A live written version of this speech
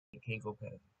Can't go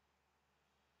past.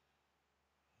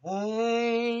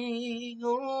 Hang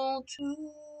on to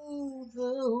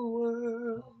the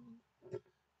world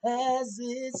as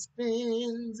it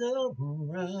spins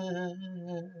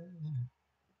around.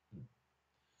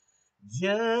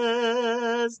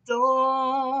 Just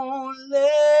don't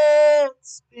let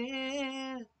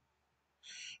spin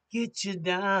get you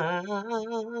down.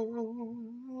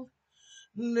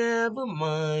 Never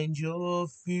mind your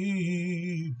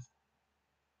fears,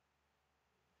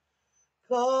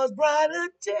 'cause brighter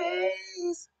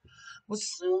days will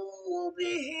soon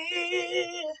be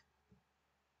here.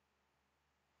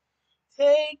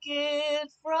 Take it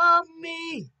from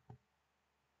me,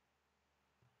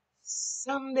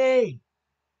 someday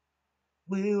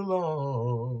we'll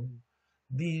all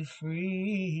be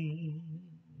free.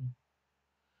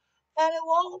 And it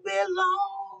won't be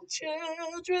long,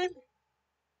 children.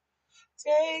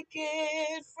 Take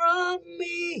it from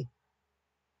me.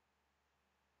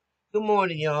 Good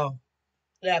morning, y'all.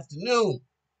 Good afternoon.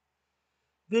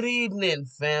 Good evening,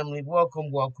 family.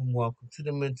 Welcome to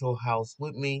the Mental House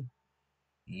with me,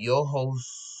 your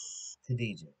host,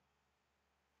 Khadijah.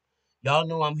 Y'all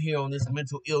know I'm here on this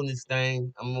mental illness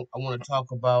thing. I want to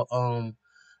talk about I want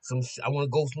to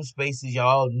go some spaces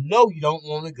y'all know you don't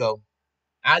want to go.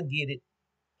 I get it.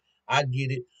 I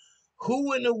get it.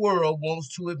 Who in the world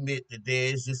wants to admit that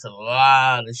there's just a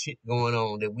lot of shit going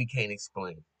on that we can't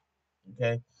explain?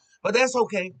 Okay, but that's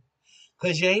okay,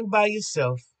 cause you ain't by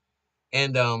yourself.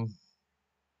 And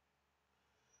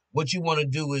what you want to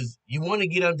do is you want to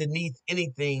get underneath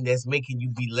anything that's making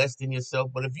you be less than yourself.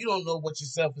 But if you don't know what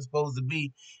yourself is supposed to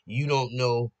be, you don't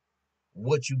know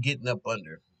what you getting up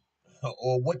under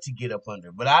or what to get up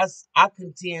under. But I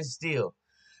contend still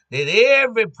that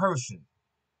every person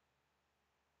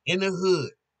in the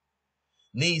hood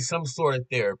needs some sort of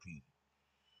therapy.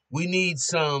 We need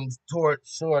some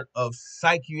sort of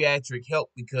psychiatric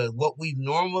help, because what we've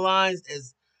normalized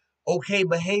as okay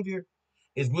behavior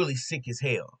is really sick as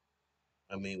hell.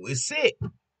 I mean, we're sick.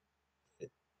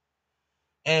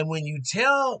 And when you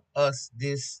tell us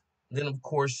this, then of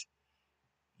course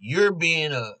you're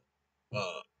being a,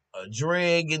 a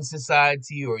drag in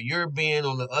society, or you're being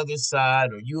on the other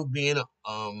side, or you're being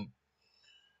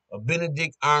a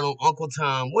Benedict Arnold, Uncle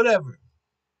Tom, whatever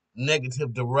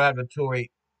negative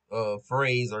derogatory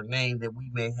phrase or name that we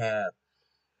may have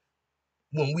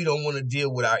when we don't want to deal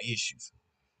with our issues.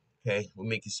 Okay, we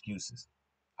make excuses.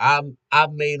 I've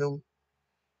made them,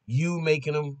 you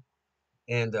making them,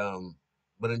 and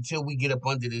but until we get up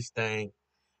under this thing,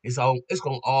 it's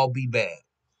gonna all be bad,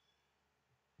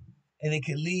 and it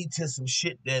can lead to some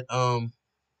shit that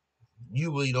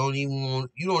you really you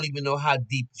don't even know how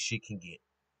deep the shit can get.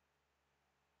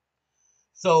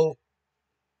 So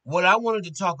what I wanted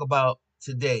to talk about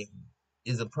today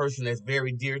is a person that's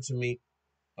very dear to me,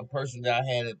 a person that I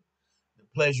had the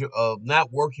pleasure of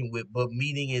not working with, but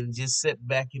meeting and just sit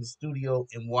back in the studio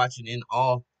and watching in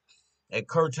awe at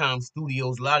Curtime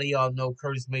Studios. A lot of y'all know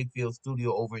Curtis Mayfield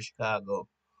Studio over in Chicago,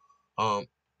 um,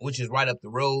 which is right up the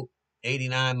road,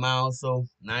 89 miles, so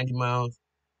 90 miles.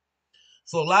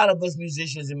 So a lot of us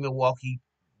musicians in Milwaukee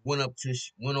went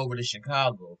over to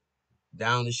Chicago,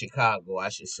 down to Chicago, I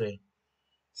should say,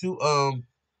 to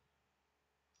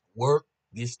work,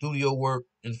 get studio work.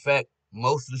 In fact,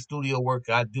 most of the studio work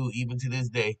I do, even to this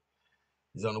day,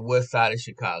 is on the west side of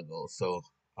Chicago. So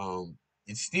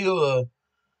it's still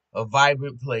a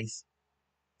vibrant place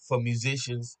for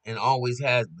musicians, and always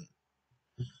has been.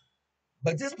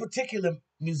 But this particular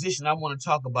musician I want to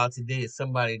talk about today is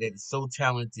somebody that is so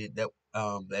talented that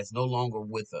that's no longer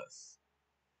with us.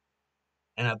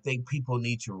 And I think people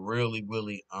need to really,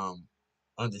 really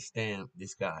understand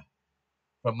this guy,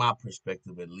 from my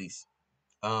perspective at least.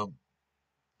 Um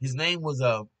his name was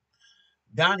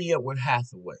Donny Edward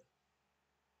Hathaway.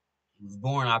 He was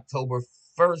born October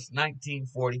 1st,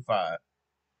 1945.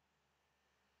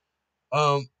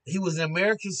 He was an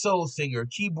American soul singer,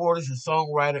 keyboardist, and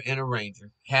songwriter and arranger.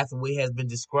 Hathaway has been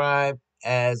described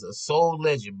as a soul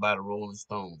legend by the Rolling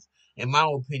Stones. In my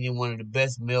opinion, one of the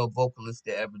best male vocalists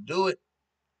to ever do it.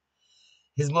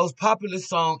 His most popular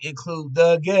songs include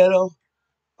The Ghetto,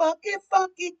 Funky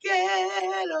Funky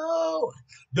Ghetto,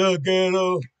 The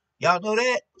Ghetto. Y'all know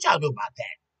that? What y'all know about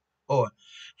that? Or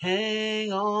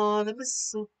hang on to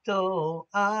mistletoe,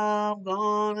 I'm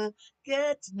gonna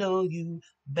get to know you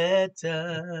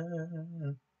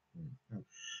better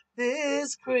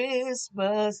this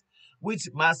Christmas. Which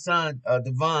my son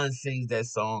Devon sings that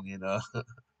song, and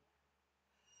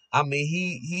I mean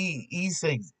he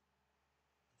sings it.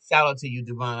 Shout out to you,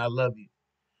 Devon. I love you.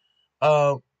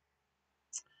 Uh,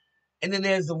 and then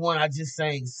there's the one I just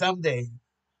sang, Someday.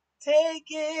 take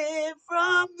it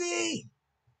from me.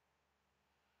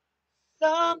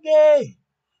 Someday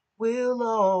we'll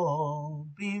all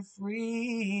be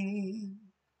free.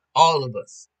 All of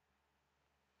us.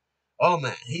 Oh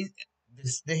man,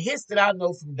 the hits that I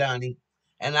know from Donny,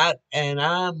 and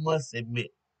I must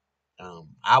admit,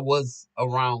 I was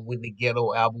around when the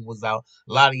Ghetto album was out.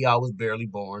 A lot of y'all was barely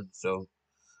born, so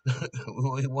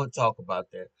we won't talk about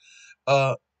that.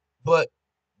 Uh, but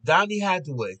Donny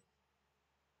Hathaway,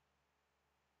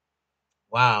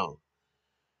 wow,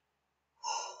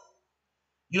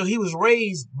 he was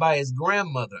raised by his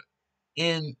grandmother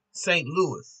in St.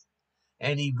 Louis,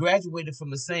 and he graduated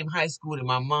from the same high school that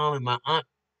my mom and my aunt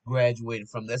graduated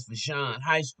from. That's Vashon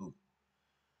High School.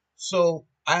 So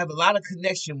I have a lot of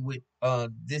connection with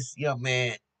this young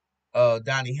man,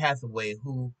 Donny Hathaway,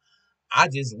 who I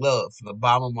just love from the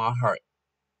bottom of my heart.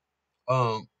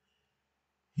 Um,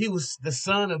 he was the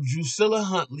son of Drusilla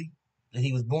Huntley, and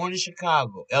he was born in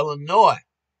Chicago, Illinois.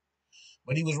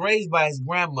 But he was raised by his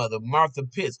grandmother, Martha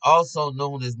Pitts, also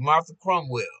known as Martha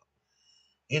Cromwell,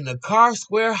 in the Carr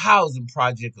Square housing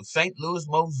project of St. Louis,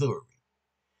 Missouri.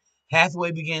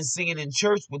 Hathaway began singing in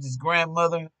church with his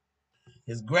grandmother.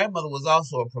 His grandmother was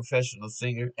also a professional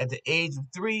singer. At the age of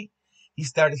 3, he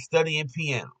started studying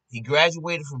piano. He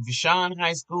graduated from Vashon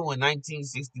High School in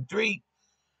 1963,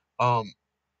 um,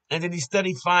 and then he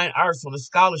studied fine arts on a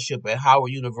scholarship at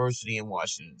Howard University in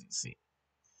Washington, D.C.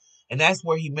 And that's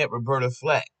where he met Roberta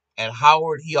Flack. At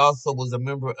Howard, he also was a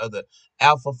member of the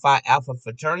Alpha Phi Alpha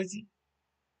fraternity,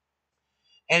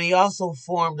 and he also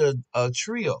formed a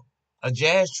trio, a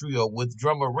jazz trio with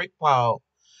drummer Rick Powell.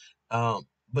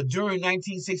 But during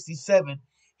 1967,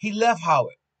 he left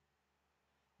Howard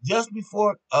just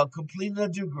before completing a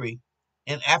degree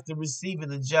and after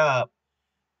receiving a job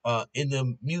in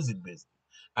the music business.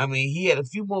 I mean, he had a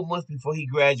few more months before he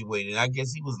graduated. And I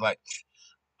guess he was like,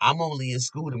 I'm only in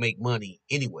school to make money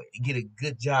anyway, to get a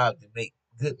good job to make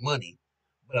good money.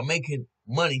 But I'm making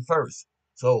money first.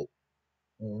 So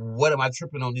what am I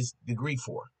tripping on this degree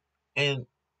for? And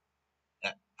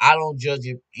I don't judge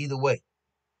it either way.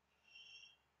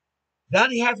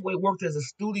 Donny Hathaway worked as a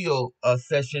studio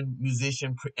session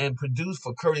musician and produced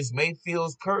for Curtis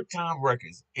Mayfield's Curtom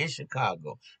Records in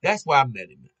Chicago. That's where I met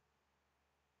him.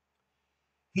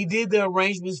 He did the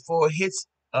arrangements for hits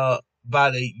by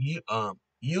the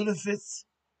Unifits,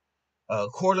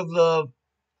 Court of Love.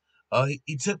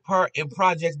 He took part in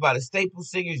projects by the staple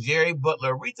singers Jerry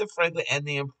Butler, Aretha Franklin, and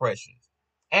the Impressions,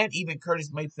 and even Curtis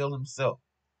Mayfield himself.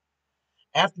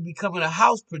 After becoming a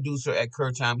house producer at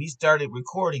Curtom, he started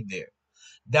recording there.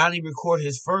 Donny recorded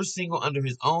his first single under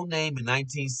his own name in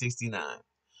 1969,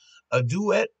 a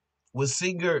duet with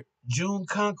singer June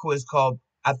Conquest called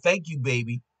I Thank You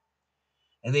Baby,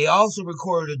 and they also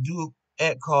recorded a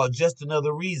duet called Just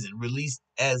Another Reason, released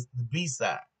as the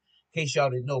B-side. In case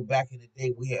y'all didn't know, back in the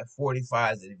day we had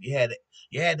 45s, and if you had it,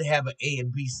 you had to have an A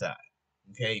and B side.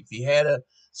 Okay, if you had a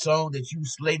song that you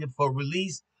slated for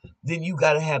release, then you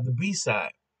got to have the B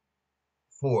side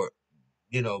for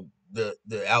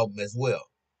the album as well.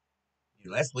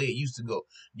 That's the way it used to go.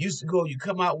 You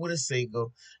come out with a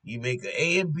single, you make an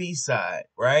A and B side,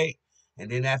 right? And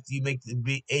then after you make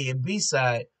the A and B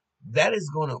side,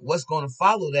 what's gonna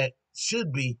follow that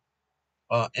should be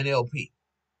an LP,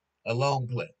 a long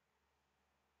play.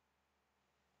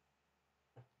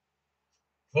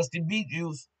 Plus the beat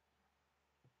use.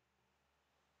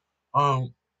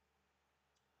 Um,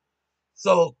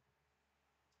 so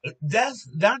that's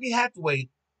Donny Hathaway.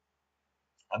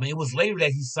 I mean, it was later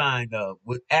that he signed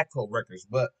with Atco Records,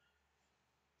 but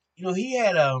he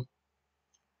had a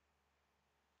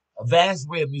vast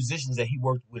array of musicians that he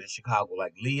worked with in Chicago,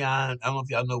 like Leon. I don't know if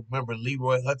y'all remember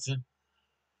Leroy Hudson.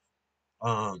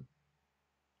 Um,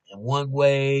 in one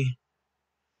way,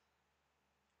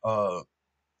 uh,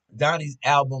 Donnie's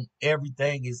album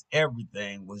 "Everything Is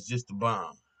Everything" was just a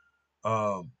bomb.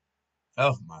 Um,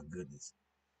 oh my goodness.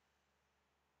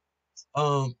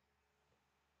 Um,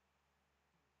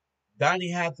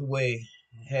 Donny Hathaway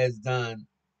has done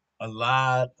a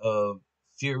lot of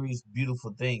serious,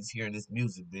 beautiful things here in this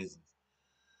music business.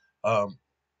 Um,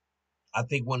 I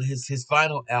think one of his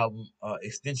final album,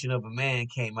 "Extension of a Man,"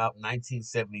 came out in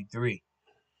 1973,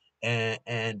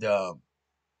 and uh,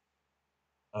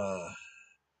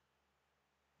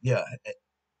 yeah,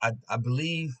 I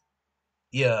believe,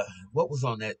 yeah, what was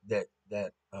on that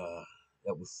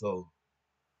was so,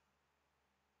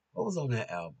 what was on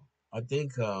that album? I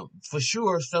think for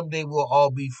sure someday we'll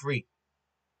all be free.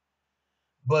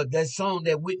 But that song,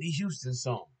 that Whitney Houston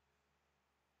song,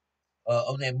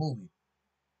 on that movie,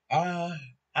 I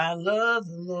I love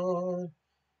the Lord.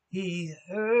 He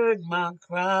heard my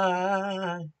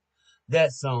cry.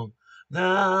 That song.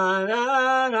 Na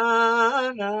na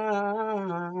na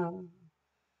na.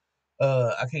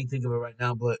 I can't think of it right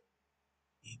now, but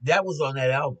that was on that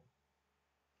album.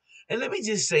 And let me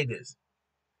just say this.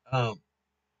 Um,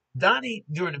 Donnie,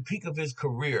 during the peak of his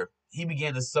career, he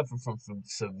began to suffer from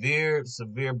severe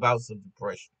bouts of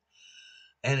depression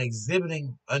and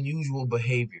exhibiting unusual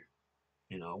behavior,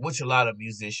 which a lot of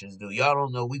musicians do. Y'all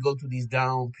don't know. We go through these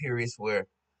down periods where,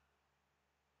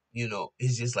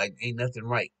 it's just like ain't nothing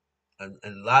right. And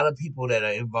a lot of people that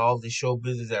are involved in show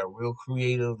business that are real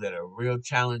creative, that are real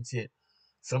talented,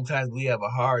 sometimes we have a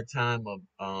hard time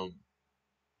of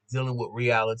dealing with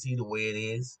reality the way it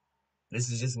is. This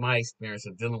is just my experience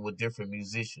of dealing with different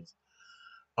musicians.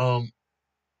 Um,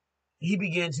 he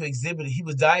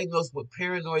was diagnosed with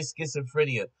paranoid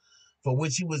schizophrenia, for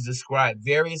which he was prescribed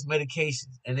various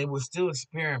medications, and they were still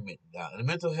experimenting. Now, the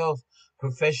mental health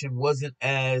profession wasn't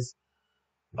as,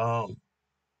 um,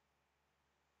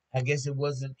 I guess it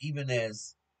wasn't even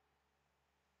as,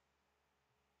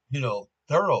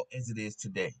 thorough as it is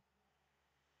today.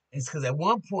 It's because at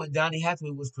one point, Donny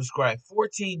Hathaway was prescribed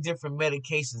 14 different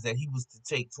medications that he was to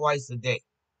take twice a day.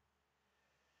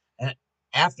 And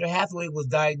after Hathaway was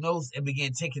diagnosed and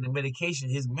began taking the medication,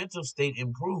 his mental state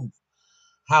improved.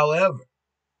 However,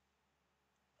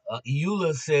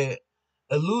 Eula said,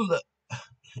 Alula,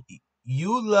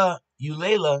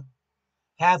 Eulela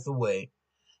Hathaway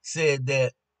said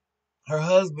that her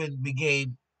husband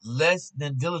became less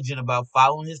than diligent about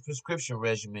following his prescription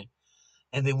regimen.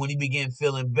 And then when he began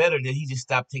feeling better, then he just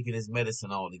stopped taking his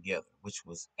medicine altogether, which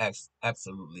was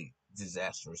absolutely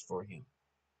disastrous for him.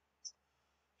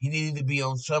 He needed to be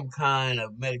on some kind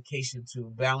of medication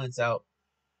to balance out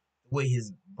the way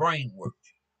his brain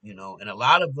worked, And a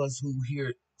lot of us who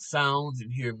hear sounds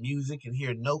and hear music and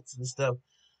hear notes and stuff,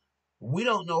 we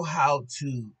don't know how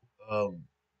to um,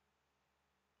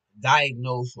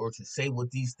 diagnose or to say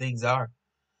what these things are.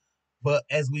 But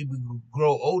as we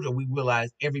grow older, we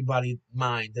realize everybody's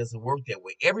mind doesn't work that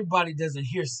way. Everybody doesn't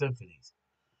hear symphonies.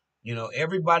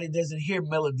 Everybody doesn't hear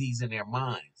melodies in their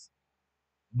minds.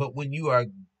 But when you are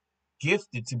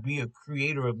gifted to be a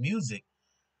creator of music,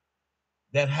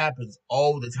 that happens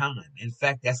all the time. In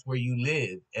fact, that's where you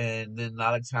live. And then a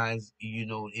lot of times,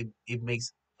 it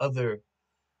makes other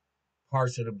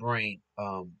parts of the brain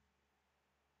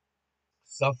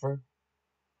suffer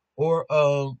or,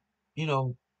 you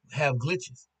know, have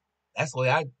glitches. That's the way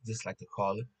I just like to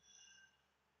call it.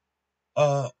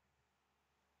 Uh,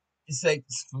 it's like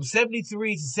from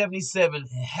 73 to 77,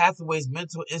 Hathaway's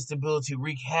mental instability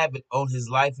wreaked havoc on his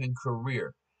life and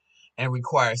career and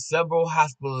required several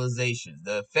hospitalizations.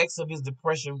 The effects of his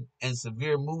depression and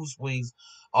severe mood swings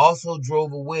also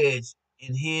drove a wedge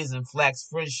in his and Flack's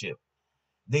friendship.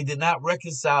 They did not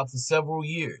reconcile for several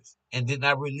years and did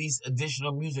not release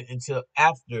additional music until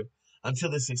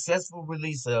the successful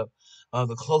release of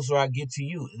The Closer I Get to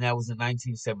You, and that was in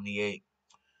 1978.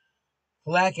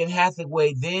 Flack and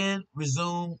Hathaway then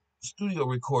resumed studio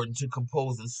recording to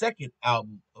compose the second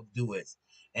album of duets,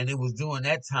 and it was during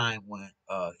that time when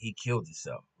he killed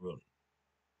himself. Really,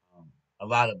 a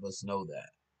lot of us know that.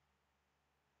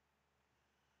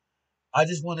 I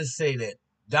just want to say that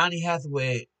Donny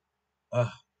Hathaway.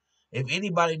 If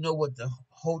anybody know what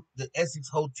the Essex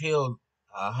Hotel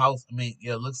house,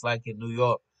 looks like in New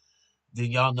York,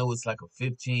 then y'all know it's like a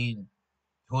 15,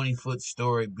 20-foot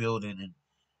story building, and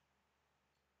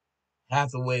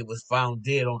Hathaway was found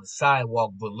dead on the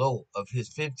sidewalk below of his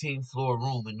 15th floor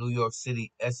room in New York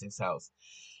City Essex House.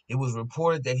 It was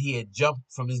reported that he had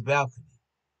jumped from his balcony.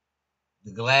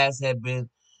 The glass had been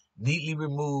neatly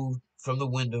removed from the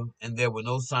window, and there were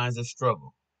no signs of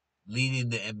struggle, leading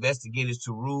the investigators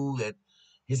to rule that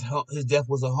his death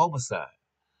was a homicide.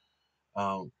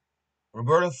 Um,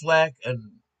 Roberta Flack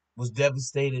was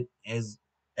devastated, as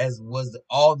was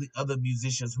all the other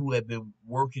musicians who had been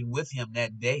working with him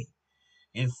that day.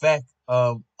 In fact,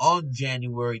 on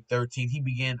January 13th, he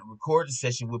began a recording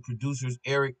session with producers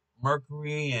Eric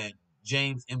Mercury and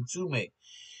James Mtume.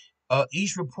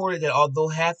 Each reported that although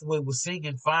Hathaway was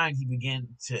singing fine, he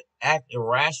began to act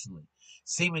irrationally,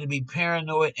 seeming to be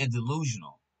paranoid and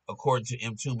delusional, according to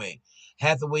Mtume.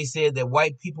 Hathaway said that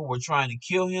white people were trying to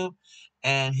kill him,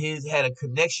 and his had a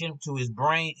connection to his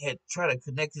brain, had tried to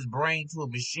connect his brain to a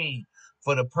machine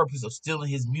for the purpose of stealing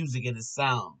his music and his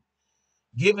sound.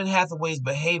 Given Hathaway's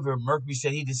behavior, Mercury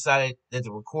said he decided that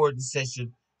the recording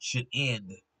session should end.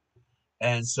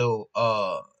 And so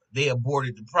they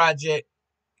aborted the project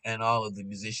and all of the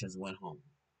musicians went home.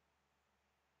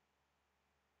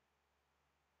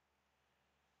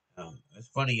 It's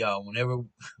funny, y'all. Whenever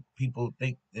people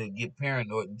think they get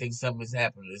paranoid and think something is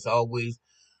happening, it's always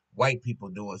white people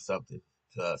doing something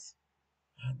to us.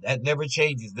 That never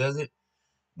changes, does it?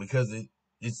 Because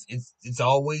it's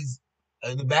always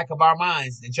in the back of our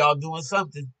minds that y'all doing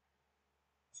something.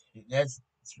 It's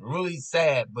really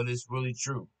sad, but it's really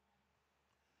true.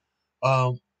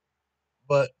 Um,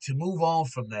 but to move on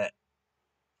from that,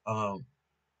 um,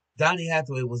 Donny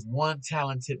Hathaway was one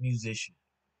talented musician.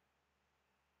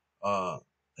 Uh,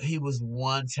 he was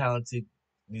one talented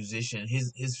musician.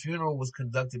 His funeral was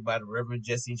conducted by the Reverend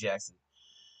Jesse Jackson,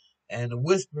 and the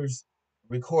Whispers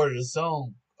recorded a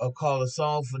song called "A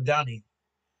Song for Donny,"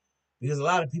 because a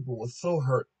lot of people were so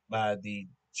hurt by the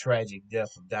tragic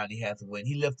death of Donny Hathaway. And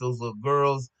he left those little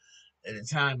girls at the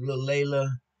time, little Layla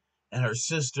and her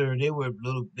sister. They were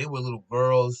little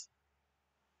girls.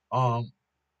 Um,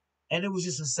 and it was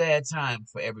just a sad time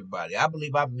for everybody. I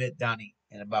believe I met Donny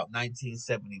in about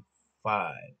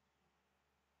 1975.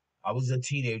 I was a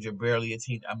teenager, barely a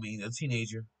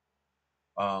teenager.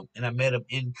 And I met him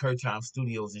in Curtime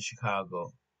Studios in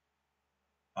Chicago.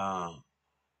 Um,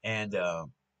 and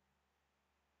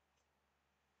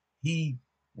he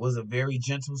was a very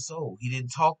gentle soul. He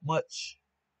didn't talk much.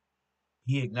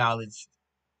 He acknowledged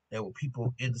there were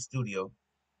people in the studio,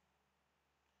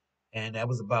 and that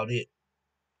was about it.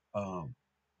 Um,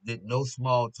 did no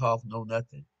small talk, no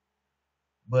nothing.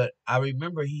 But I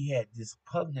remember he had this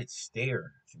pungent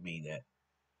stare to me that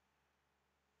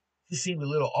he seemed a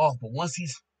little off. But once he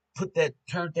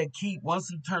turned that key, once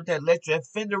he turned that electric, that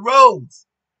Fender Rhodes,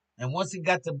 and once he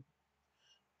got the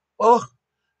oh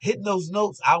hitting those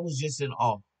notes, I was just in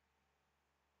awe.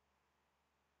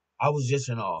 I was just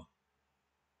in awe.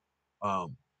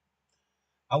 Um,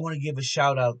 I want to give a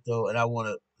shout out though, and I want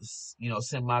to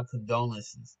send my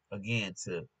condolences again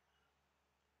to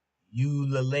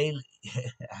Eula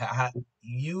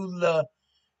Eula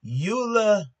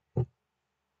Eula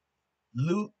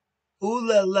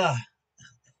Ulala.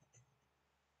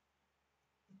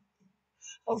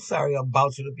 I'm sorry I'm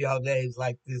bouncing up y'all names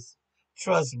like this.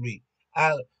 Trust me.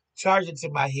 I charge it to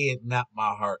my head, not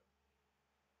my heart.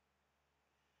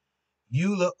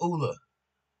 Eula Ula.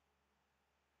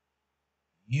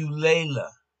 Eulela.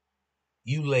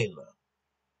 Eulela.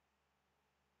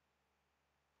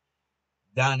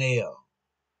 Donnell.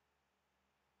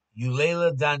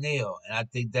 Eulela Donnell. And I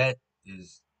think that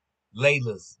is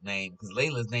Layla's name, because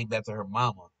Layla's named after her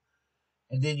mama.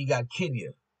 And then you got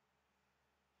Kenya.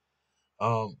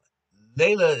 Um,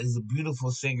 Layla is a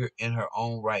beautiful singer in her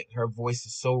own right. Her voice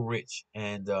is so rich,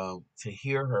 and to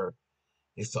hear her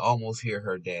is to almost hear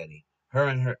her daddy. Her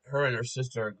and her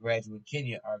sister are graduate.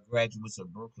 Kenya are graduates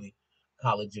of Berkeley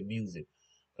College of Music.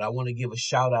 But I want to give a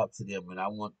shout out to them, and I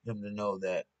want them to know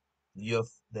that your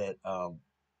that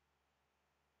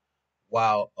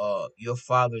while your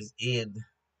father's end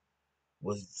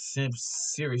was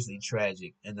seriously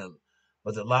tragic,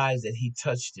 but the lives that he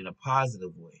touched in a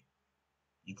positive way,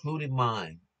 including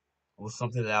mine, was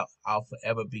something that I'll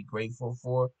forever be grateful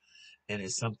for, and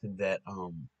it's something that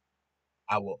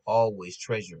I will always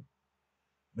treasure.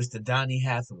 Mr. Donny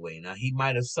Hathaway. Now he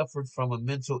might have suffered from a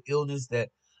mental illness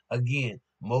that, again,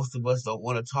 most of us don't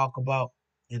want to talk about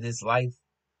in this life.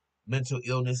 Mental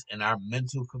illness and our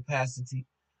mental capacity.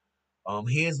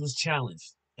 His was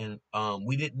challenged, and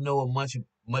we didn't know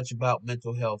much about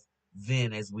mental health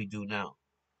then as we do now.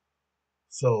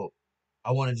 So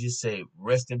I want to just say,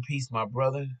 rest in peace, my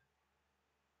brother.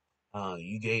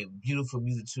 You gave beautiful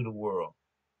music to the world,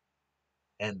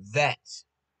 and that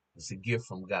is a gift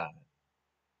from God.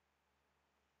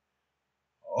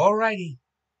 Alrighty,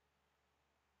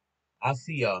 I'll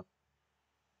see y'all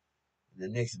in the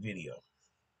next video.